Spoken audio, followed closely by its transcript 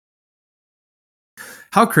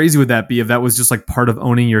how crazy would that be if that was just like part of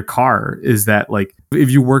owning your car? Is that like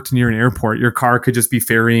if you worked near an airport, your car could just be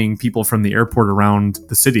ferrying people from the airport around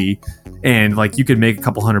the city, and like you could make a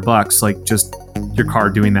couple $100, like just your car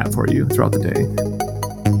doing that for you throughout the day.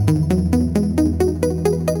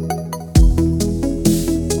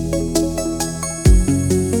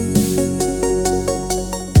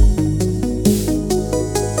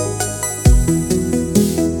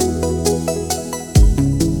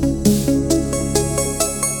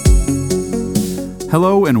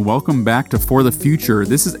 Hello and welcome back to For the Future.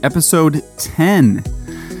 This is episode 10.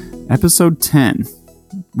 Episode 10.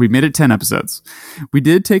 We made it 10 episodes. We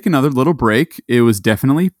did take another little break. It was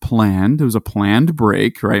definitely planned. It was a planned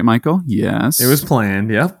break, right, Michael? Yes. It was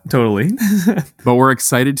planned. Yep, totally. But we're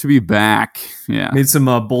excited to be back. Yeah. Made some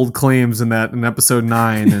bold claims in episode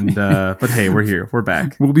 9, and but hey, we're here. We're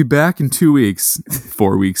back. We'll be back in 2 weeks,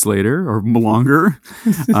 4 weeks later, or longer.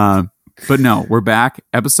 But no, we're back.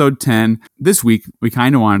 Episode 10. This week, we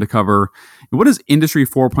kind of wanted to cover what does Industry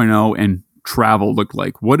 4.0 and travel look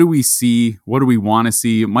like? What do we see? What do we want to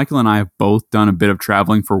see? Michael and I have both done a bit of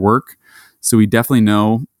traveling for work. So we definitely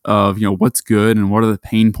know of, what's good and what are the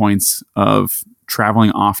pain points of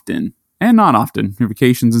traveling often and not often,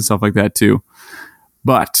 vacations and stuff like that too.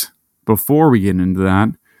 But before we get into that,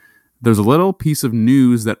 there's a little piece of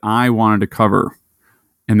news that I wanted to cover,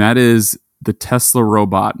 and that is the Tesla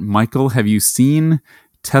robot. Michael, have you seen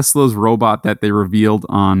Tesla's robot that they revealed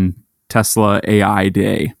on Tesla AI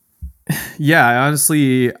Day? Yeah,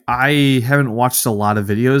 honestly, I haven't watched a lot of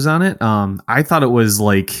videos on it. I thought it was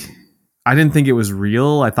I didn't think it was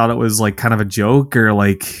real. I thought it was like kind of a joke or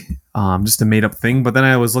just a made up thing. But then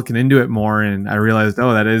I was looking into it more and I realized,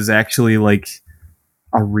 that is actually like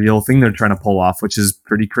a real thing they're trying to pull off, which is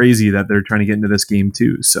pretty crazy that they're trying to get into this game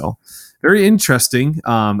too. So very interesting.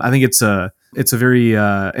 I think it's a very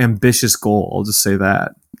ambitious goal. I'll just say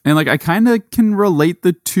that. And I kind of can relate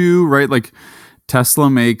the two, right? Like Tesla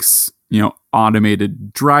makes,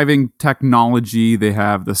 automated driving technology. They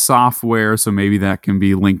have the software, so maybe that can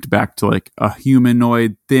be linked back to like a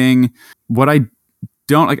humanoid thing. What I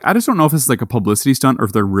don't like, I just don't know if it's like a publicity stunt or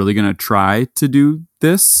if they're really going to try to do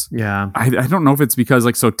this. Yeah. I don't know if it's because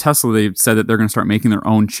Tesla, they've said that they're going to start making their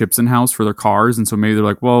own chips in-house for their cars. And so maybe they're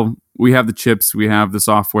like, well, we have the chips, we have the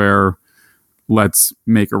software, let's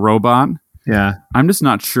make a robot. Yeah. I'm just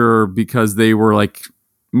not sure because they were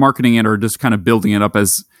marketing it or just kind of building it up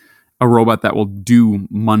as a robot that will do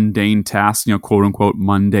mundane tasks, quote unquote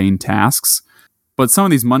mundane tasks. But some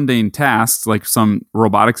of these mundane tasks, like some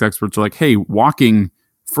robotics experts are like, hey, walking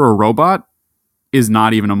for a robot is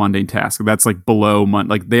not even a mundane task. That's below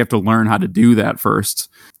they have to learn how to do that first.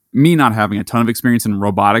 Me not having a ton of experience in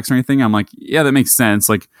robotics or anything, I'm like, yeah, that makes sense.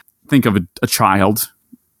 Think of a child,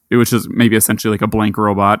 which is maybe essentially like a blank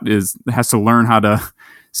robot, has to learn how to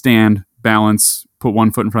stand, balance, put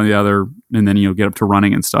one foot in front of the other, and then get up to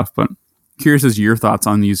running and stuff. But curious as your thoughts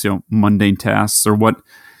on these mundane tasks, or what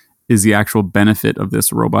is the actual benefit of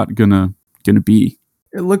this robot gonna be?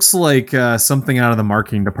 It looks like something out of the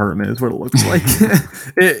marketing department is what it looks like.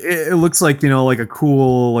 It looks like like a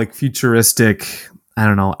cool futuristic, I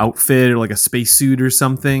don't know, outfit or like a spacesuit or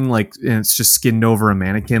something, and it's just skinned over a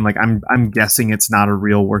mannequin. I'm guessing it's not a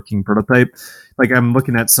real working prototype. I'm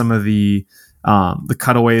looking at some of the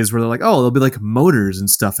cutaways where they're like, there'll be motors and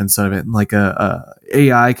stuff inside of it and a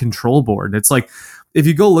AI control board. It's if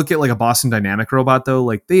you go look at a Boston Dynamic robot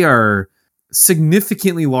though, they are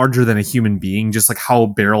significantly larger than a human being, just how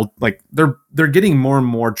barreled, they're getting more and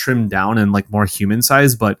more trimmed down and more human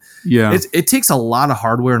size, but yeah, it takes a lot of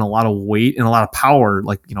hardware and a lot of weight and a lot of power,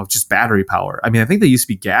 just battery power. I mean, I think they used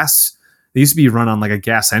to be run on a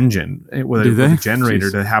gas engine with a generator.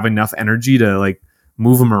 Jeez. To have enough energy to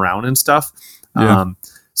move them around and stuff. Yeah.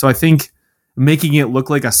 So I think making it look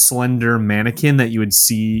like a slender mannequin that you would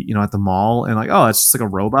see, at the mall and it's just a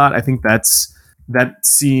robot. I think that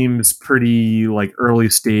seems pretty early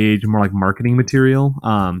stage, more marketing material.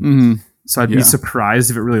 So I'd be surprised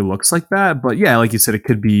if it really looks like that. But yeah, like you said, it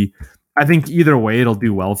could be. I think either way, it'll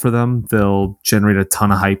do well for them. They'll generate a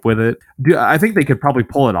ton of hype with it. I think they could probably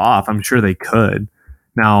pull it off. I'm sure they could.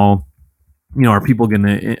 Now, are people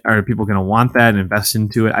gonna want that and invest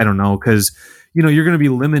into it? I don't know, because you're gonna be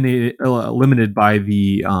limited by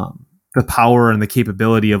the power and the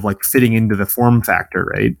capability of fitting into the form factor,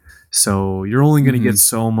 right? So you're only going to get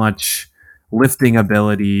so much lifting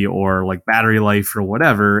ability or battery life or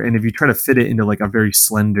whatever. And if you try to fit it into a very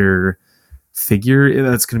slender figure,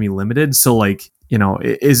 that's going to be limited. So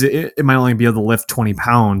it might only be able to lift 20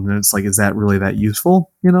 pounds. And it's is that really that useful?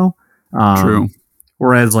 True.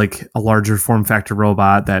 Whereas a larger form factor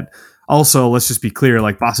robot that also, let's just be clear,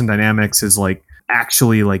 Boston Dynamics is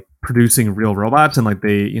actually like producing real robots, and like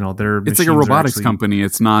they, their It's like a robotics company.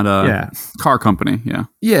 It's not a car company. Yeah.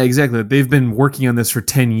 Yeah, exactly. They've been working on this for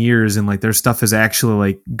 10 years, and like their stuff is actually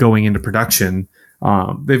like going into production.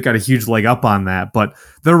 They've got a huge leg up on that, but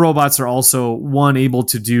their robots are also able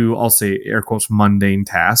to do, I'll say air quotes, mundane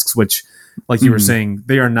tasks, which like you were saying,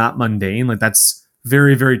 they are not mundane. Like that's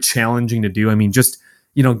very, very challenging to do. I mean, just,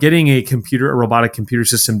 getting a robotic computer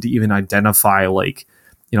system to even identify like,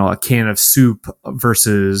 a can of soup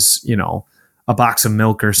versus, a box of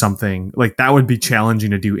milk or something, like that would be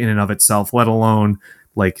challenging to do in and of itself, let alone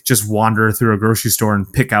like just wander through a grocery store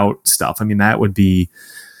and pick out stuff. I mean, that would be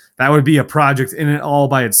a project in it all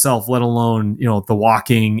by itself, let alone, the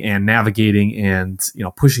walking and navigating and,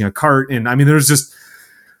 pushing a cart. And I mean, there's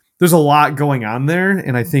a lot going on there.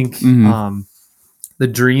 And I think, the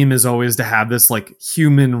dream is always to have this like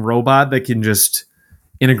human robot that can just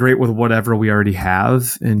integrate with whatever we already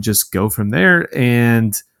have and just go from there.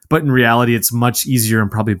 But in reality, it's much easier and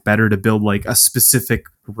probably better to build like a specific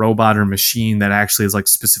robot or machine that actually is like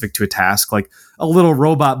specific to a task, like a little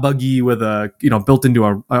robot buggy with a, built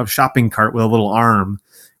into a shopping cart with a little arm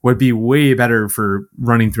would be way better for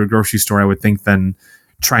running through a grocery store, I would think, than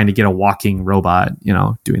trying to get a walking robot,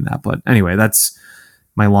 doing that. But anyway, that's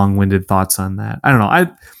my long-winded thoughts on that. I don't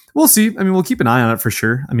know. We'll see. I mean, we'll keep an eye on it for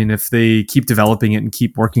sure. I mean, if they keep developing it and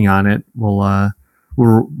keep working on it, we'll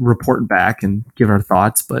report back and give our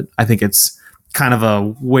thoughts. But I think it's kind of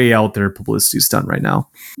a way out there publicity stunt right now.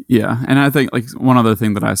 Yeah. And I think like one other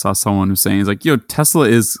thing that I saw someone was saying is like, Tesla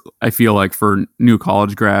is, I feel like for new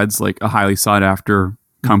college grads, like a highly sought after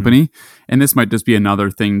company. And this might just be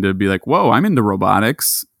another thing to be like, whoa, I'm into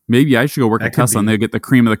robotics. Maybe I should go work at Tesla, and they get the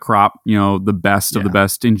cream of the crop, the best of the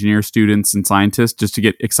best engineer students and scientists just to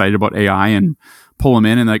get excited about AI and pull them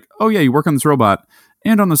in and like, oh yeah, you work on this robot.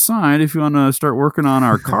 And on the side, if you want to start working on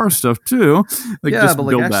our car stuff too, like just but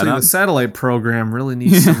like actually the satellite program really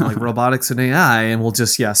needs some like robotics and AI, and we'll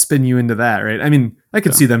just spin you into that, right? I mean, I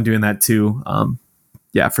could see them doing that too.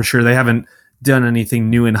 For sure. They haven't done anything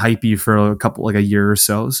new and hypey for a year or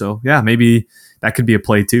so. So yeah, maybe that could be a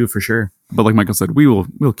play too, for sure. But like Michael said, we'll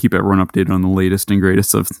keep everyone updated on the latest and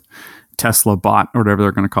greatest of Tesla Bot or whatever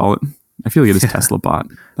they're going to call it. I feel like it is Tesla Bot.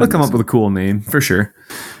 They'll come up with a cool name for sure.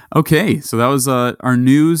 Okay, so that was our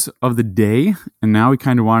news of the day, and now we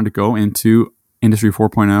kind of wanted to go into Industry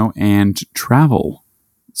 4.0 and travel.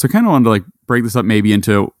 So I kind of wanted to like break this up maybe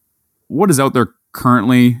into what is out there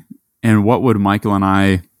currently and what would Michael and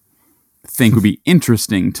I think would be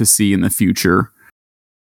interesting to see in the future.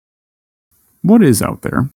 What is out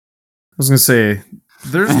there? I was going to say,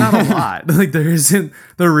 there's not a lot. Like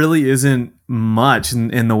there really isn't much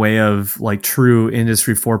in the way of like true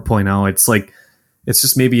Industry 4.0. It's like, it's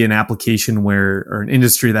just maybe an application or an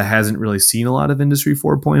industry that hasn't really seen a lot of Industry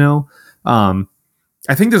 4.0.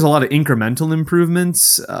 I think there's a lot of incremental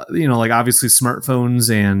improvements, like obviously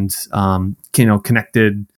smartphones and,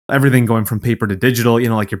 connected, everything going from paper to digital,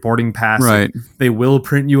 like your boarding pass. Right. Like, they will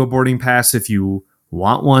print you a boarding pass if you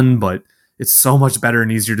want one, but it's so much better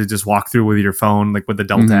and easier to just walk through with your phone, like with the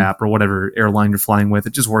Delta app or whatever airline you're flying with.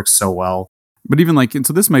 It just works so well. But even like, and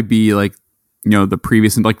so this might be like, the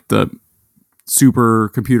previous, like the super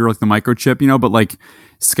computer, like the microchip, but like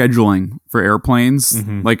scheduling for airplanes,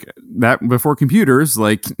 like that before computers,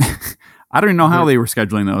 like I don't even know how they were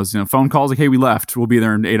scheduling those, phone calls, like, hey, we left, we'll be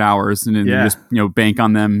there in 8 hours. And then you just, bank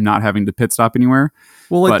on them not having to pit stop anywhere.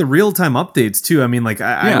 Well, like the real-time updates too. I mean, like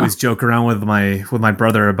I always joke around with my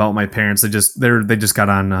brother about my parents. They just went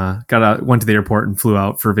to the airport and flew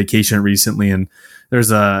out for vacation recently. And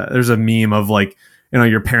there's a meme of like,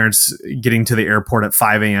 your parents getting to the airport at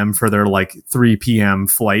 5 a.m. for their like 3 p.m.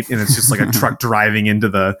 flight. And it's just like a truck driving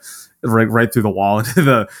into right through the wall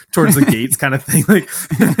towards the gates kind of thing. Like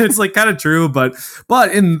it's like kind of true, but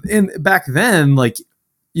in back then, like,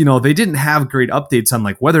 they didn't have great updates on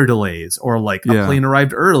like weather delays or like a plane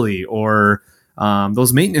arrived early or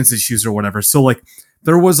those maintenance issues or whatever. So like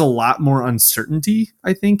there was a lot more uncertainty,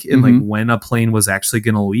 I think, in like when a plane was actually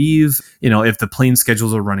going to leave, if the plane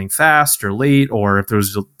schedules are running fast or late, or if there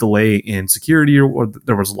was a delay in security or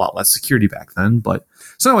there was a lot less security back then. But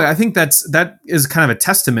so anyway, I think that is kind of a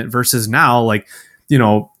testament versus now, like,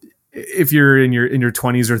 if you're in your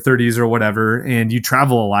 20s or 30s or whatever, and you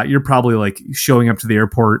travel a lot, you're probably like showing up to the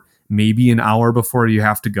airport maybe an hour before you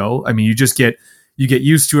have to go. I mean, you get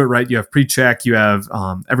used to it, right? You have pre-check, you have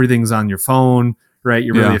everything's on your phone, right?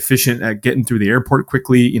 You're really efficient at getting through the airport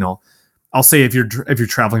quickly. I'll say if you're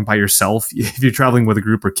traveling by yourself, if you're traveling with a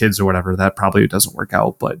group or kids or whatever, that probably doesn't work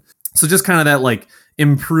out. But so just kind of that like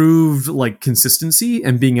improved like consistency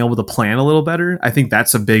and being able to plan a little better. I think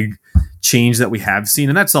that's a big change that we have seen.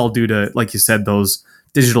 And that's all due to, like you said, those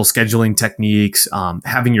digital scheduling techniques,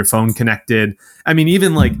 having your phone connected. I mean,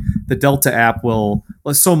 even like the Delta app will,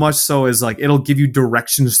 so much so is like it'll give you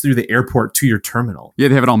directions through the airport to your terminal. Yeah,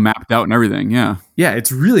 they have it all mapped out and everything. Yeah. Yeah,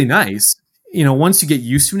 it's really nice. You know, once you get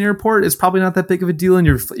used to an airport, it's probably not that big of a deal. And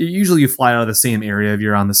usually you fly out of the same area if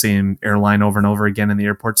you're on the same airline over and over again in the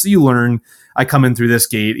airport. So you learn, I come in through this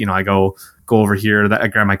gate, you know, I go over here, I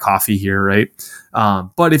grab my coffee here, right?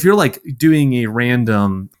 But if you're like doing a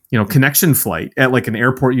random, you know, connection flight at like an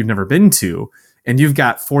airport you've never been to, and you've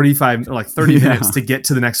got 45 or like 30 minutes to get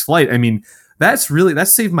to the next flight, I mean, that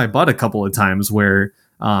saved my butt a couple of times where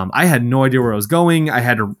I had no idea where I was going. I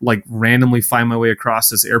had to like randomly find my way across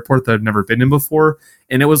this airport that I've never been in before.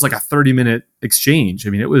 And it was like a 30-minute exchange. I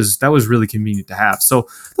mean, that was really convenient to have. So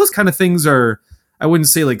those kind of things are, I wouldn't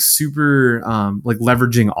say like super like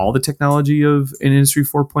leveraging all the technology of an Industry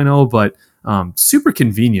 4.0, but super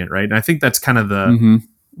convenient, right? And I think that's kind of the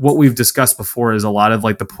what we've discussed before is a lot of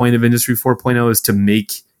like the point of Industry 4.0 is to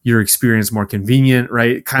make your experience more convenient,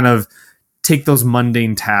 right? Kind of take those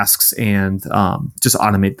mundane tasks and just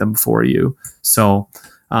automate them for you. So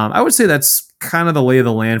I would say that's kind of the lay of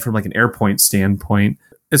the land from like an AirPoint standpoint.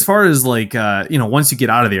 As far as like, you know, once you get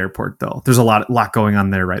out of the airport, though, there's a lot going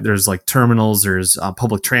on there, right? There's like terminals, there's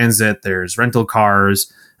public transit, there's rental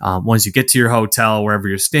cars. Once you get to your hotel, wherever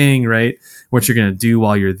you're staying, right? What you're going to do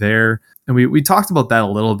while you're there. And we talked about that a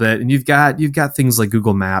little bit. And you've got things like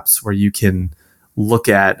Google Maps where you can look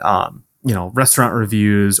at, you know, restaurant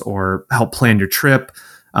reviews or help plan your trip.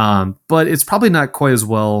 But it's probably not quite as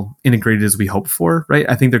well integrated as we hoped for, right?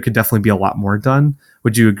 I think there could definitely be a lot more done.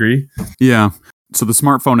 Would you agree? Yeah. So the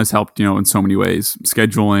smartphone has helped, you know, in so many ways,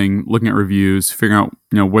 scheduling, looking at reviews, figuring out,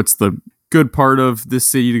 you know, what's the good part of this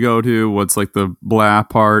city to go to, what's like the blah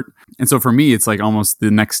part. And so for me, it's like almost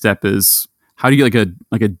the next step is how do you get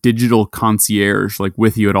like a digital concierge like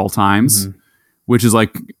with you at all times, which is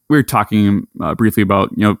like we were talking briefly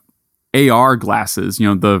about, you know, AR glasses, you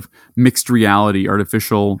know, the mixed reality,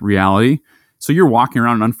 artificial reality. So you're walking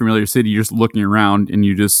around an unfamiliar city, you're just looking around and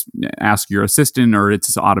you just ask your assistant or it's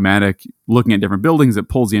just automatic looking at different buildings. It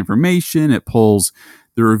pulls the information, it pulls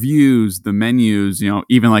the reviews, the menus, you know,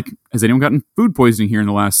 even like, has anyone gotten food poisoning here in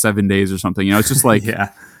the last 7 days or something? You know, it's just like,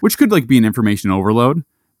 which could like be an information overload,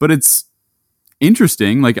 but it's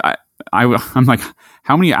interesting. Like I'm like,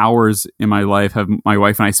 how many hours in my life have my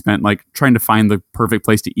wife and I spent like trying to find the perfect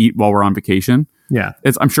place to eat while we're on vacation? Yeah.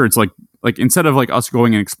 I'm sure it's like instead of like us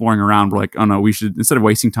going and exploring around, we're like, oh no, we should, instead of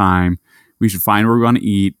wasting time, we should find where we're going to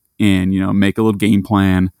eat and, you know, make a little game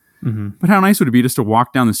plan. But how nice would it be just to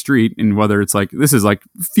walk down the street and whether it's like, this is like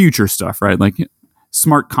future stuff, right? Like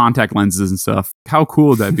smart contact lenses and stuff. How cool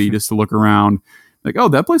would that be just to look around like, oh,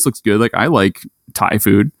 that place looks good. Like I like Thai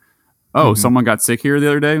food. Oh, someone got sick here the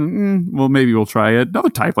other day. Well, maybe we'll try another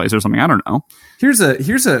Thai place or something. I don't know. Here's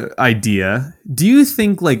a idea. Do you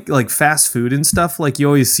think like fast food and stuff, like you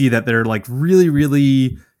always see that they're like really,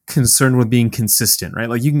 really concerned with being consistent, right?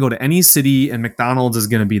 Like you can go to any city and McDonald's is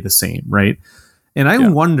going to be the same, right? And I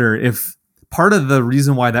wonder if part of the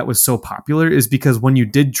reason why that was so popular is because when you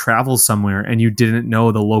did travel somewhere and you didn't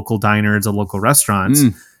know the local diners, the local restaurants,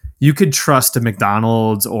 you could trust a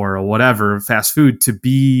McDonald's or a whatever fast food to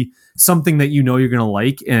be something that you know you're going to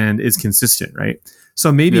like and is consistent, right?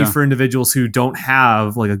 So maybe for individuals who don't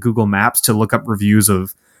have like a Google Maps to look up reviews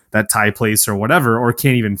of that Thai place or whatever, or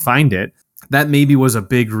can't even find it, that maybe was a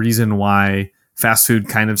big reason why fast food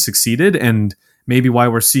kind of succeeded and maybe why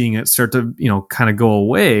we're seeing it start to, you know, kind of go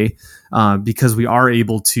away because we are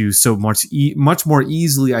able to so much more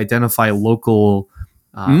easily identify local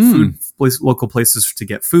local places to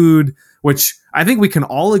get food, which I think we can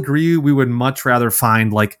all agree we would much rather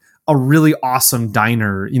find like a really awesome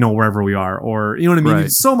diner, you know, wherever we are, or, you know what I mean? Right.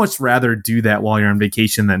 You'd so much rather do that while you're on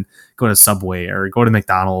vacation than go to Subway or go to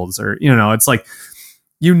McDonald's or, you know, it's like,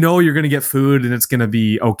 you know, you're going to get food and it's going to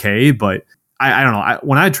be okay. But I don't know.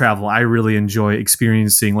 When I travel, I really enjoy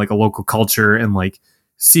experiencing like a local culture and like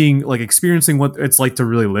experiencing what it's like to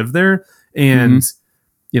really live there. And,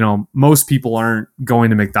 you know, most people aren't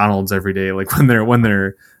going to McDonald's every day, like when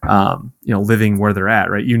they're you know, living where they're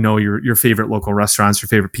at, right? You know, your favorite local restaurants, your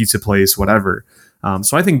favorite pizza place, whatever.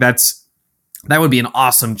 So I think that would be an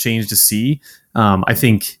awesome change to see. I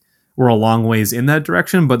think we're a long ways in that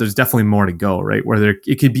direction, but there's definitely more to go, right? Where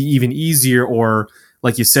it could be even easier, or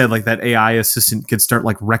like you said, like that AI assistant could start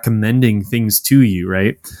like recommending things to you,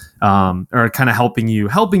 right? Or kind of helping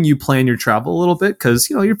you plan your travel a little bit, because,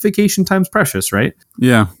 you know, your vacation time's precious, right?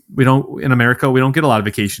 Yeah. In America, we don't get a lot of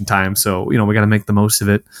vacation time. So, you know, we got to make the most of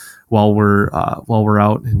it while we're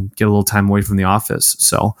out and get a little time away from the office.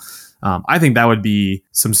 So I think that would be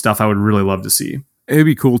some stuff I would really love to see. It'd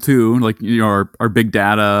be cool too, like our big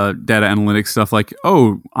data analytics stuff. Like,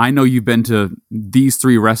 oh, I know you've been to these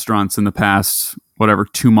 3 restaurants in the past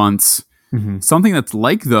 2 months. Mm-hmm. Something that's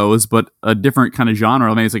like those, but a different kind of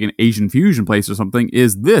genre. Maybe it's like an Asian fusion place or something.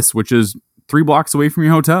 Is this, which is 3 blocks away from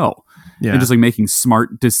your hotel, and just like making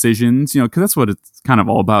smart decisions. Because that's what it's kind of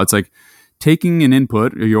all about. It's like taking an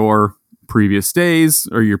input, your previous stays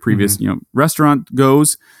or your previous restaurant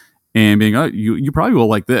goes. And being, you probably will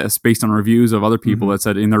like this based on reviews of other people that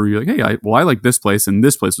said in their review, like, hey, I like this place, and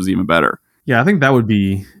this place was even better. Yeah, I think that would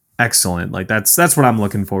be excellent. Like that's what I'm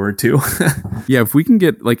looking forward to. Yeah, if we can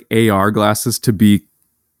get like AR glasses to be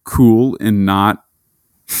cool and not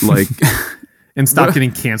like and stop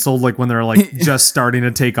getting canceled, like when they're like just starting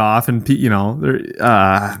to take off, and they're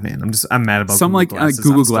man, I'm mad about some Google like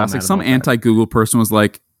Google Glass. Like some anti-Google person was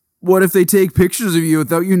like, what if they take pictures of you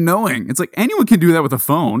without you knowing? It's like anyone can do that with a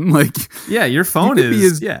phone. Like, yeah, your phone you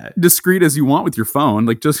is be as discreet as you want with your phone.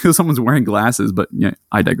 Like, just because someone's wearing glasses. But yeah,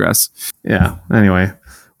 I digress. Yeah. Anyway,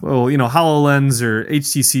 well, HoloLens or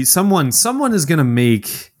HTC, someone is gonna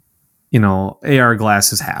make AR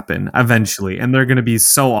glasses happen eventually, and they're gonna be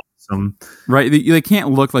so awesome. Right? They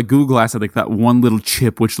can't look like Google Glass had like that one little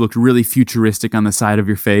chip which looked really futuristic on the side of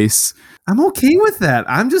your face. I'm okay with that.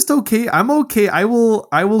 I'm just okay. I'm okay. I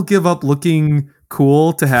will give up looking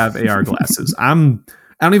cool to have AR glasses. I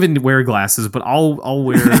don't even wear glasses, but I'll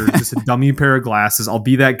wear just a dummy pair of glasses. I'll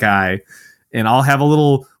be that guy, and I'll have a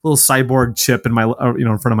little cyborg chip in my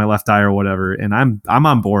in front of my left eye or whatever. And I'm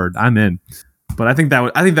on board. I'm in. But I think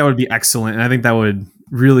that would be excellent, and I think that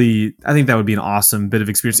would be an awesome bit of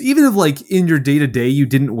experience. Even if like in your day to day you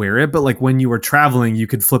didn't wear it, but like when you were traveling, you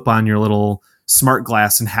could flip on your little smart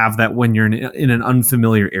glass and have that when you're in an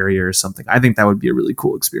unfamiliar area or something. I think that would be a really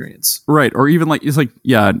cool experience. Right. Or even like, it's like,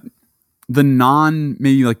 yeah, the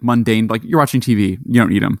maybe like mundane, like you're watching TV, you don't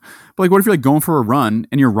need them. But like, what if you're like going for a run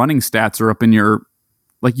and your running stats are up in your,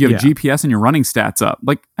 like you have GPS and your running stats up?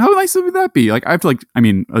 Like, how nice would that be? Like, I have to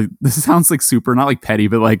this sounds like super, not like petty,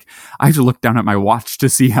 but like I have to look down at my watch to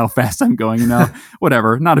see how fast I'm going,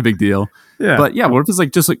 whatever, not a big deal. Yeah. But yeah, what if it's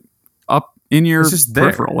like just like up in your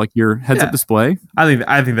peripheral, like your heads-up display? I think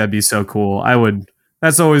that'd be so cool.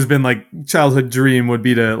 That's always been like childhood dream would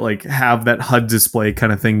be to like have that HUD display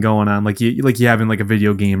kind of thing going on, like you have in like a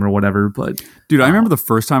video game or whatever. But dude, I remember the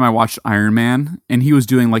first time I watched Iron Man, and he was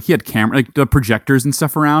doing like, he had camera, like the projectors and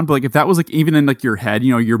stuff around. But like if that was like even in like your head,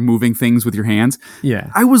 you're moving things with your hands.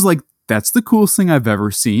 Yeah, I was like, that's the coolest thing I've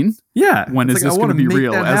ever seen. Yeah, when is this going to be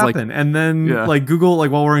real? As happen. Like, and then like Google, like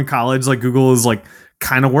while we're in college, like Google is like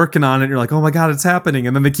kind of working on it. You're like, oh my god, it's happening,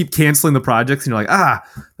 and then they keep canceling the projects, and you're like,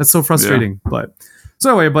 that's so frustrating. But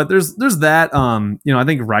so anyway, but there's that. I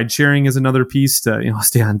think ride sharing is another piece to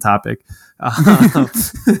stay on topic. Like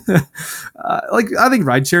I think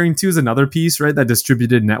ride sharing too is another piece, right? That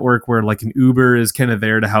distributed network where like an Uber is kind of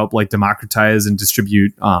there to help like democratize and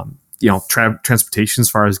distribute transportation as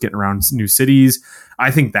far as getting around new cities. I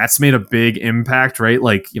think that's made a big impact, right?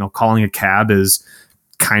 Like calling a cab is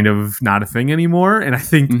kind of not a thing anymore, and I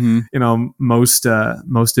think most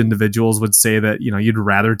individuals would say that you'd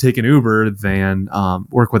rather take an Uber than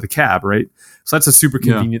work with a cab, right? So that's a super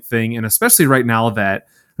convenient thing, and especially right now that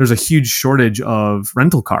there's a huge shortage of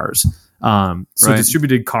rental cars,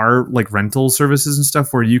 distributed car like rental services and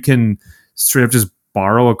stuff where you can straight up just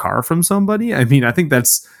borrow a car from somebody. I mean, I think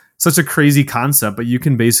that's such a crazy concept, but you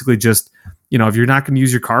can basically just if you're not going to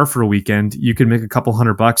use your car for a weekend, you can make a couple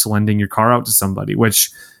 $100 lending your car out to somebody,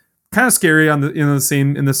 which kind of scary on the in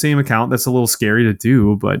the same account. That's a little scary to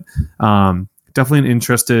do, but definitely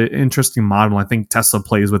an interesting model. I think Tesla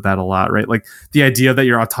plays with that a lot, right? Like the idea that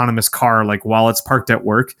your autonomous car, like while it's parked at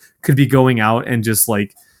work, could be going out and just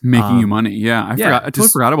like making you money. Yeah, I totally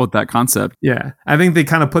forgot about that concept. Yeah, I think they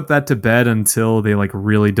kind of put that to bed until they like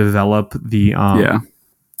really develop the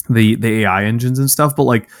AI engines and stuff. But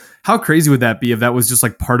like, how crazy would that be if that was just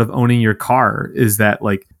like part of owning your car? Is that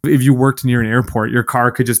like if you worked near an airport, your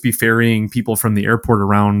car could just be ferrying people from the airport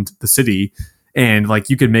around the city, and like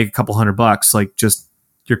you could make a couple $100 like just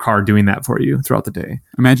your car doing that for you throughout the day.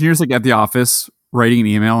 Imagine you're just like at the office writing an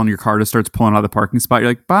email and your car just starts pulling out of the parking spot.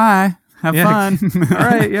 You're like, bye. Have fun. All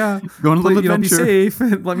right, yeah. Go on a little adventure. Be safe.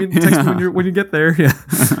 Let me text me when you get there. Yeah.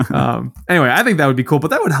 Anyway, I think that would be cool,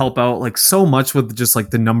 but that would help out like so much with just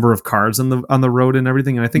like the number of cars on the road and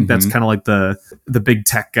everything. And I think that's kind of like the big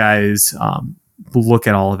tech guys look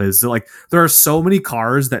at all of it. Is like there are so many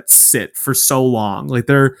cars that sit for so long. Like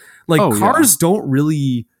they're like cars don't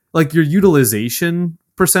really like your utilization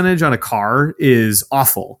percentage on a car is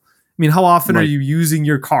awful. I mean, how often are you using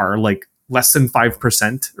your car? Like less than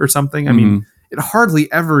 5% or something. I mean, it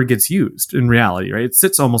hardly ever gets used in reality, right? It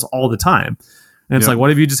sits almost all the time. And it's Yep. like,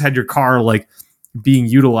 what if you just had your car like being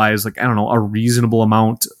utilized, like, I don't know, a reasonable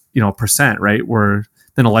amount, percent, right? Where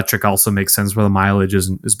then electric also makes sense where the mileage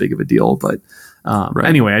isn't as big of a deal. But Right.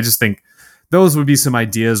 anyway, I just think those would be some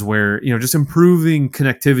ideas where, just improving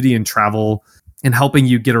connectivity and travel and helping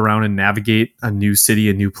you get around and navigate a new city,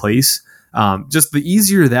 a new place. Just the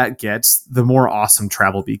easier that gets, the more awesome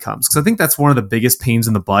travel becomes. Because I think that's one of the biggest pains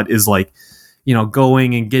in the butt is like,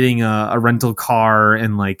 going and getting a rental car,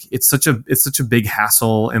 and like it's such a big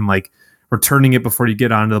hassle, and like returning it before you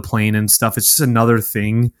get onto the plane and stuff. It's just another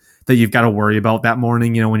thing that you've got to worry about that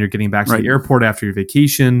morning, when you're getting back to Right. the airport after your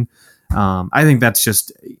vacation. I think that's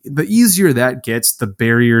just the easier that gets, the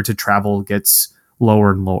barrier to travel gets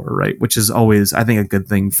lower and lower, right? Which is always, I think, a good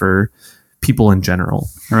thing for people in general.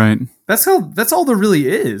 Right. That's all there really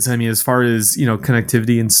is. I mean, as far as,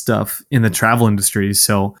 connectivity and stuff in the travel industry.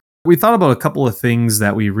 So we thought about a couple of things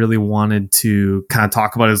that we really wanted to kind of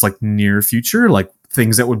talk about as like near future, like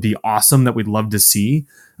things that would be awesome that we'd love to see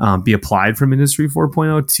be applied from Industry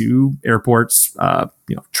 4.0 to airports,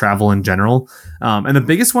 travel in general. And the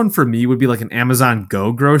biggest one for me would be like an Amazon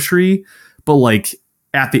Go grocery, but like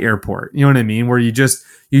at the airport. You know what I mean? Where you just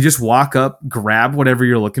walk up, grab whatever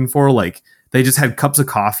you're looking for. Like they just had cups of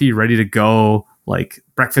coffee ready to go, like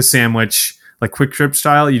breakfast sandwich, like Quick Trip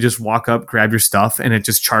style. You just walk up, grab your stuff, and it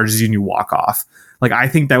just charges you and you walk off. Like I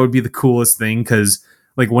think that would be the coolest thing, because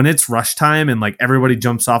like when it's rush time and like everybody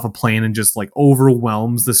jumps off a plane and just like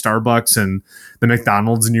overwhelms the Starbucks and the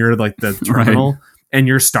McDonald's near like the terminal, and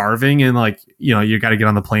you're starving and like, you got to get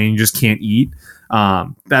on the plane, you just can't eat.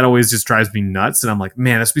 That always just drives me nuts. And I'm like,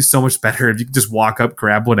 man, this would be so much better if you could just walk up,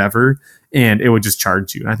 grab whatever, and it would just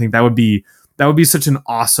charge you. And I think that would be such an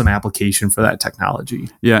awesome application for that technology.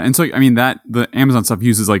 Yeah. And so, I mean, the Amazon stuff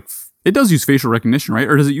uses like, it does use facial recognition, right?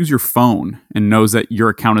 Or does it use your phone and knows that your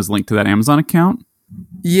account is linked to that Amazon account?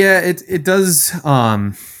 Yeah, it does.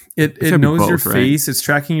 It knows both, your right? face. It's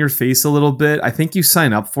tracking your face a little bit. I think you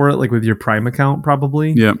sign up for it like with your Prime account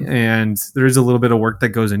probably. Yep. And there is a little bit of work that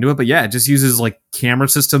goes into it. But yeah, it just uses like camera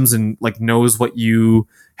systems and like knows what you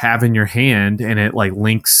have in your hand, and it like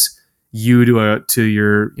links you to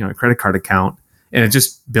your credit card account, and it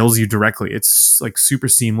just bills you directly. It's like super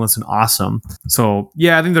seamless and awesome. So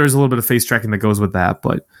yeah, I think there's a little bit of face tracking that goes with that,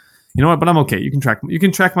 but you know what? But I'm okay. You can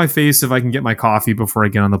track my face if I can get my coffee before I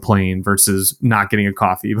get on the plane versus not getting a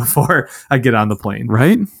coffee before I get on the plane.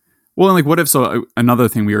 Right. Well, and like, what if, so another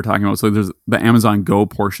thing we were talking about, so there's the Amazon Go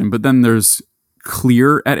portion, but then there's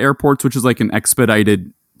Clear at airports, which is like an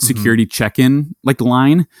expedited security check-in like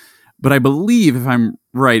line. But I believe, if I'm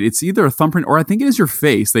right, it's either a thumbprint or I think it is your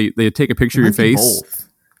face. They take a picture of your face. Both.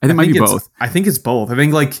 I think it might be both. I think it's both. I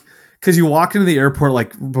think like, because you walk into the airport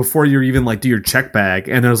like before you even like do your check bag,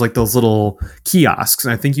 and there's like those little kiosks,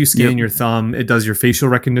 and I think you scan your thumb, it does your facial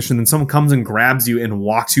recognition, then someone comes and grabs you and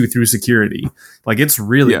walks you through security. Like it's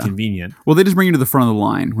really convenient. Well, they just bring you to the front of the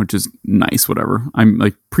line, which is nice. Whatever. I'm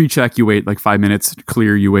like pre-check, you wait like 5 minutes.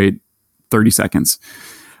 Clear, you wait 30 seconds.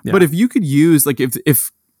 Yeah. But if you could use like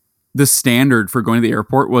if the standard for going to the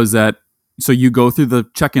airport was that, so you go through the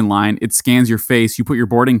check-in line, it scans your face, you put your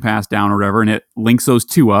boarding pass down or whatever, and it links those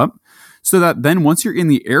two up. So that then once you're in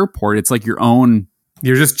the airport, it's like your own.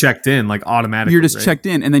 You're just checked in, like automatically. You're just checked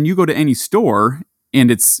in, and then you go to any store,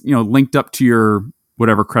 and it's linked up to your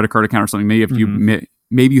whatever credit card account or something. Maybe if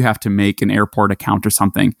maybe you have to make an airport account or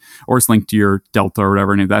something, or it's linked to your Delta or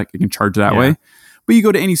whatever, and that you can charge that way. But you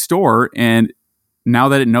go to any store, and now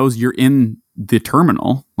that it knows you're in the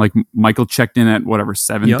terminal, like Michael checked in at whatever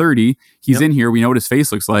 7:30, he's in here. We know what his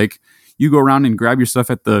face looks like. You go around and grab your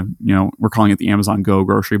stuff at the, we're calling it the Amazon Go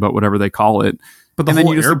grocery, but whatever they call it. But the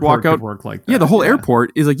whole airport could work like that. Yeah, the whole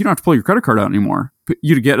airport is like, you don't have to pull your credit card out anymore.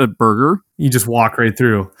 You to get a burger, you just walk right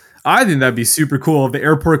through. I think that'd be super cool if the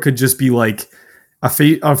airport could just be like a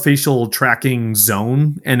facial tracking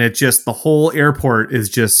zone, and it just, the whole airport is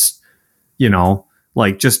just,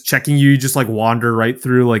 like just checking you. You just like wander right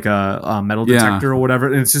through like a metal detector or whatever,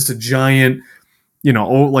 and it's just a giant,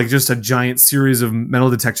 like just a giant series of metal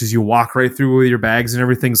detectors. You walk right through with your bags and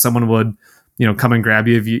everything. Someone would, come and grab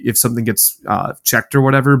you if something gets checked or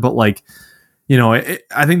whatever. But like,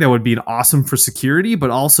 I think that would be awesome for security,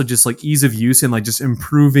 but also just like ease of use and like just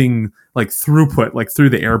improving like throughput, like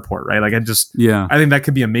through the airport, right? Like I think that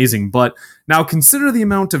could be amazing. But now consider the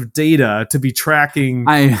amount of data to be tracking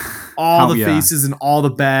all the faces and all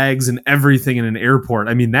the bags and everything in an airport.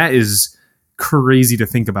 I mean, that is crazy to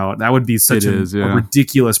think about. That would be such a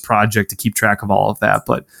ridiculous project to keep track of all of that.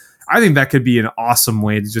 But I think that could be an awesome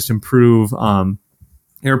way to just improve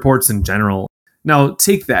airports in general. Now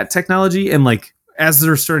take that technology and like as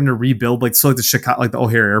they're starting to rebuild, like, so like the Chicago, like the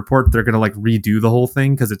O'Hare Airport, they're going to like redo the whole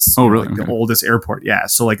thing because it's really? like the oldest airport. Yeah.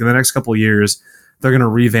 So like in the next couple of years, they're going to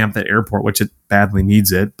revamp that airport, which it badly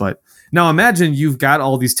needs it. But now imagine you've got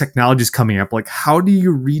all these technologies coming up. Like, how do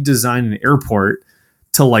you redesign an airport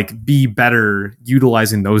to like be better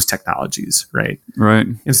utilizing those technologies? Right. Right.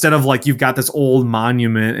 Instead of like, you've got this old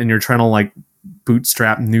monument and you're trying to like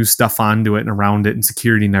bootstrap new stuff onto it and around it and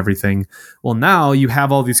security and everything. Well, now you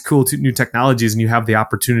have all these cool new technologies and you have the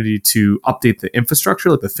opportunity to update the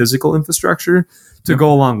infrastructure, like the physical infrastructure, to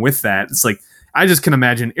go along with that. It's like, I just can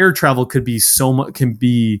imagine air travel could be so much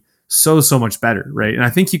much better, right? And I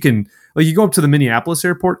think you can, like, you go up to the Minneapolis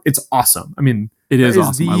airport, it's awesome. I mean, it is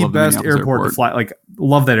awesome. The best airport to fly. Like,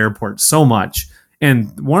 love that airport so much.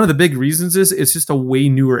 And one of the big reasons is it's just a way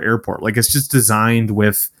newer airport. Like, it's just designed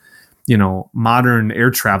with, you know, modern air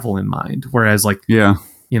travel in mind. Whereas like, you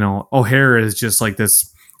know, O'Hare is just like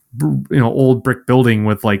this, you know, old brick building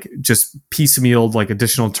with like just piecemealed like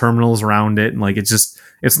additional terminals around it. And like, it's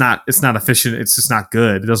not efficient. It's just not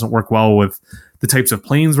good. It doesn't work well with the types of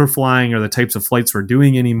planes we're flying or the types of flights we're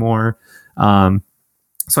doing anymore. So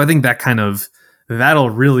I think that'll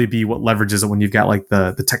really be what leverages it when you've got like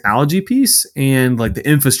the technology piece and like the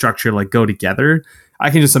infrastructure, like, go together. I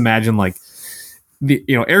can just imagine like, the,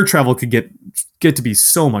 you know, air travel could get to be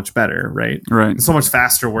so much better, right? Right. So much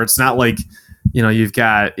faster, where it's not like, you know, you've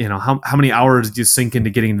got, you know, how many hours do you sink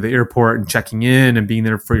into getting to the airport and checking in and being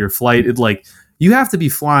there for your flight? It like, you have to be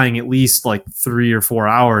flying at least like 3 or 4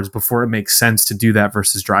 hours before it makes sense to do that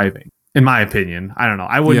versus driving. In my opinion, I don't know.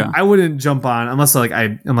 I wouldn't jump on unless you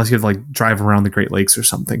had to like drive around the Great Lakes or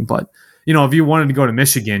something. But, you know, if you wanted to go to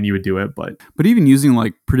Michigan, you would do it. But even using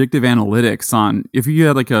like predictive analytics on, if you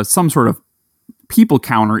had like some sort of people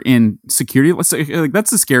counter in security, let's say, like,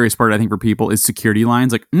 that's the scariest part I think for people is security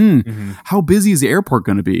lines. Like, how busy is the airport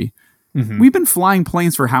going to be? We've been flying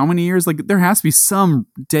planes for how many years? Like, there has to be some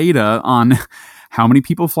data on how many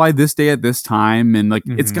people fly this day at this time, and like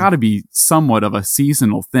it's got to be somewhat of a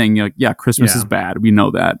seasonal thing. Like, yeah, Christmas is bad, we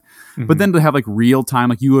know that, but then to have like real time,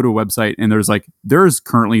 like you go to a website and there's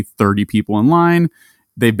currently 30 people in line.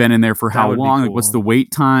 They've been in there for how long? Cool. Like, what's the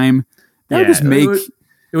wait time? That would just make.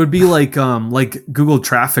 It would be like Google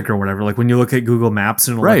Traffic or whatever. Like when you look at Google Maps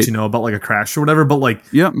and it'll let you know about like a crash or whatever. But like,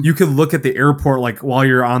 you could look at the airport like while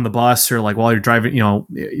you're on the bus or like while you're driving. You know,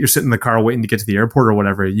 you're sitting in the car waiting to get to the airport or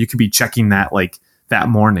whatever. You could be checking that like that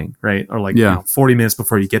morning, right? Or like, you know, 40 minutes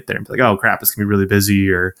before you get there, and be like, oh crap, it's gonna be really busy,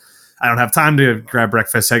 or I don't have time to grab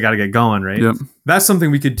breakfast. I got to get going, right? That's something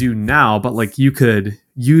we could do now. But like, you could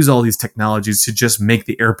use all these technologies to just make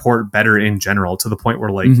the airport better in general, to the point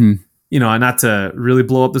where like. You know, not to really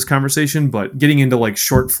blow up this conversation, but getting into like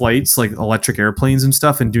short flights, like electric airplanes and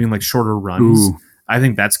stuff, and doing like shorter runs. I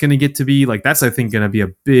think that's going to get to be like, that's, I think, going to be a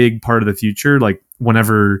big part of the future. Like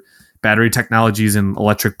whenever battery technologies and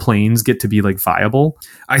electric planes get to be like viable,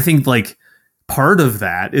 I think like part of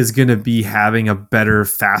that is going to be having a better,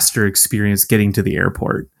 faster experience getting to the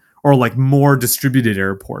airport, or like more distributed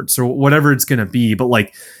airports or whatever it's going to be. But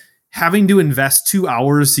like having to invest 2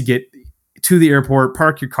 hours to get to the airport,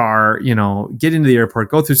 park your car, you know, get into the airport,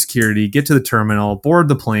 go through security, get to the terminal, board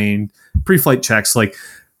the plane, pre-flight checks, like,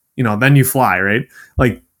 you know, then you fly, right?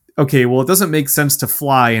 Like, okay, well, it doesn't make sense to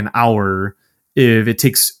fly an hour if it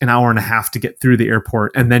takes an hour and a half to get through the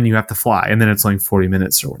airport and then you have to fly and then it's like 40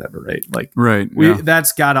 minutes or whatever, right? Like,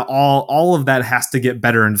 that's gotta all of that has to get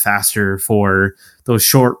better and faster for those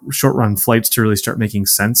short run flights to really start making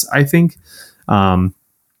sense, I think.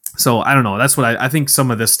 So I don't know. That's what I think.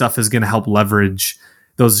 Some of this stuff is going to help leverage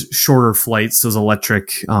those shorter flights, those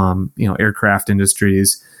electric, you know, aircraft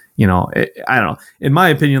industries. You know, I don't know. In my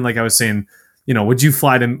opinion, like I was saying, you know, would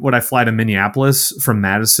I fly to Minneapolis from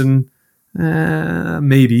Madison?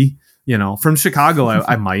 Maybe. You know, from Chicago,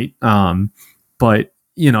 I might. But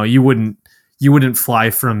you know, you wouldn't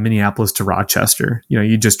fly from Minneapolis to Rochester. You know,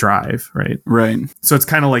 you just drive, right? Right. So it's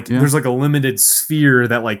kind of like there's like a limited sphere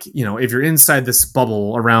that, like, you know, if you're inside this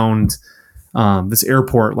bubble around this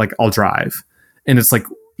airport, like, I'll drive. And it's like,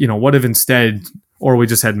 you know, what if instead, or we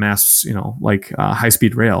just had mass, you know, like high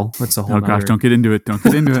speed rail. That's a whole. Oh gosh, don't get into it.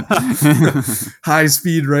 High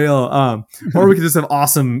speed rail. Or we could just have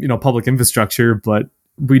awesome, you know, public infrastructure, but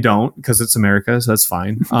we don't, because it's America, so that's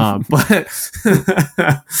fine.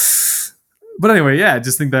 But anyway, yeah, I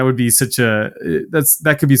just think that would be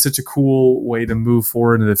that could be such a cool way to move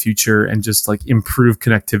forward into the future and just like improve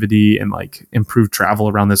connectivity and like improve travel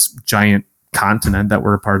around this giant continent that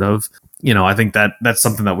we're a part of. You know, I think that's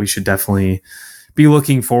something that we should definitely be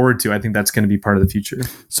looking forward to. I think that's going to be part of the future.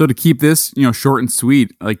 So to keep this, you know, short and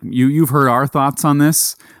sweet, like you've heard our thoughts on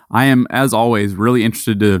this. I am, as always, really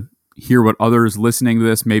interested to hear what others listening to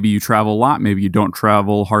this, maybe you travel a lot, maybe you don't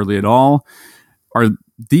travel hardly at all. Are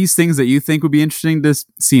these things that you think would be interesting to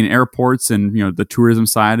see in airports and, the tourism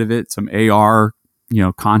side of it, some AR,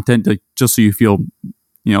 content just so you feel,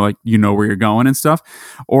 like where you're going and stuff?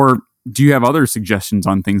 Or do you have other suggestions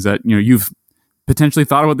on things that, you've potentially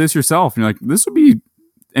thought about this yourself and you're like, this would be,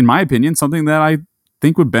 in my opinion, something that I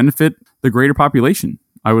think would benefit the greater population?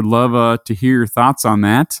 I would love to hear your thoughts on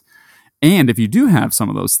that. And if you do have some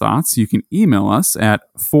of those thoughts, you can email us at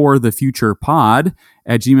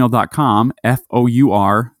forthefuturepod@gmail.com,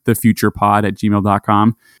 FOUR,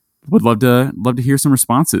 thefuturepod@gmail.com. Would love to hear some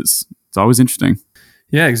responses. It's always interesting.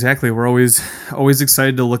 Yeah, exactly. We're always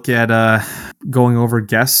excited to look at going over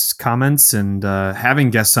guest comments and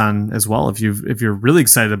having guests on as well. If you're really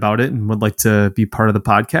excited about it and would like to be part of the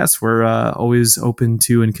podcast, we're always open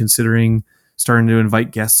to and considering starting to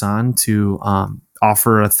invite guests on to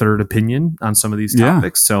offer a third opinion on some of these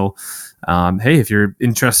topics. So, hey, if you're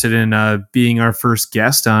interested in being our first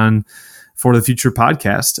guest on For the Future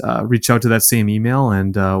podcast, reach out to that same email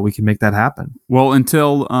and we can make that happen. Well,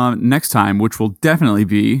 until next time, which will definitely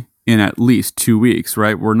be in at least 2 weeks,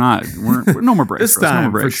 right? We're no more breaks. This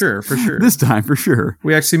time, for sure. This time, for sure.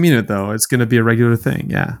 We actually mean it, though. It's going to be a regular thing.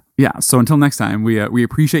 Yeah. Yeah. So until next time, we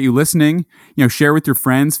appreciate you listening. Share with your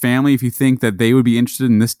friends, family, if you think that they would be interested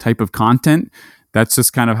in this type of content. That's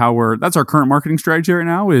just kind of that's our current marketing strategy right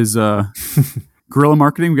now is guerrilla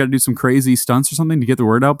marketing. We got to do some crazy stunts or something to get the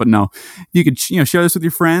word out. But no, you could, share this with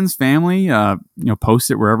your friends, family,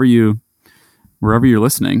 post it wherever you're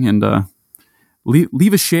listening, and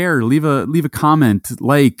leave a share, leave a comment,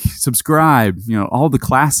 subscribe, all the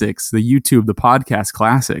classics, the YouTube, the podcast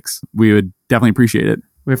classics. We would definitely appreciate it.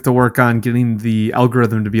 We have to work on getting the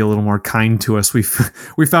algorithm to be a little more kind to us. We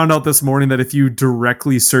found out this morning that if you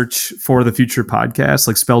directly search For the Future podcast,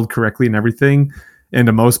 like spelled correctly and everything,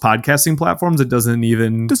 into most podcasting platforms, it doesn't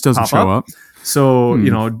show up. So,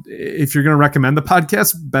 if you're going to recommend the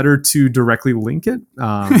podcast, better to directly link it.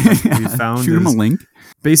 We found shoot them a link.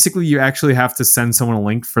 Basically, you actually have to send someone a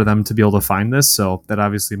link for them to be able to find this. So that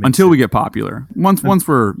obviously makes until we get popular. Once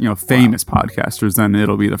we're famous podcasters, then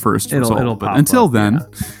it'll be the first result. But until then. Yeah.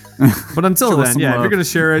 But until then, if you're going to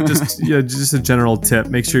share it, just a general tip,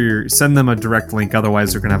 make sure you send them a direct link.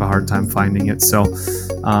 Otherwise, they're going to have a hard time finding it. So,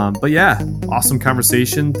 but yeah, awesome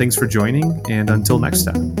conversation. Thanks for joining. And until next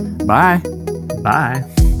time. Bye. Bye.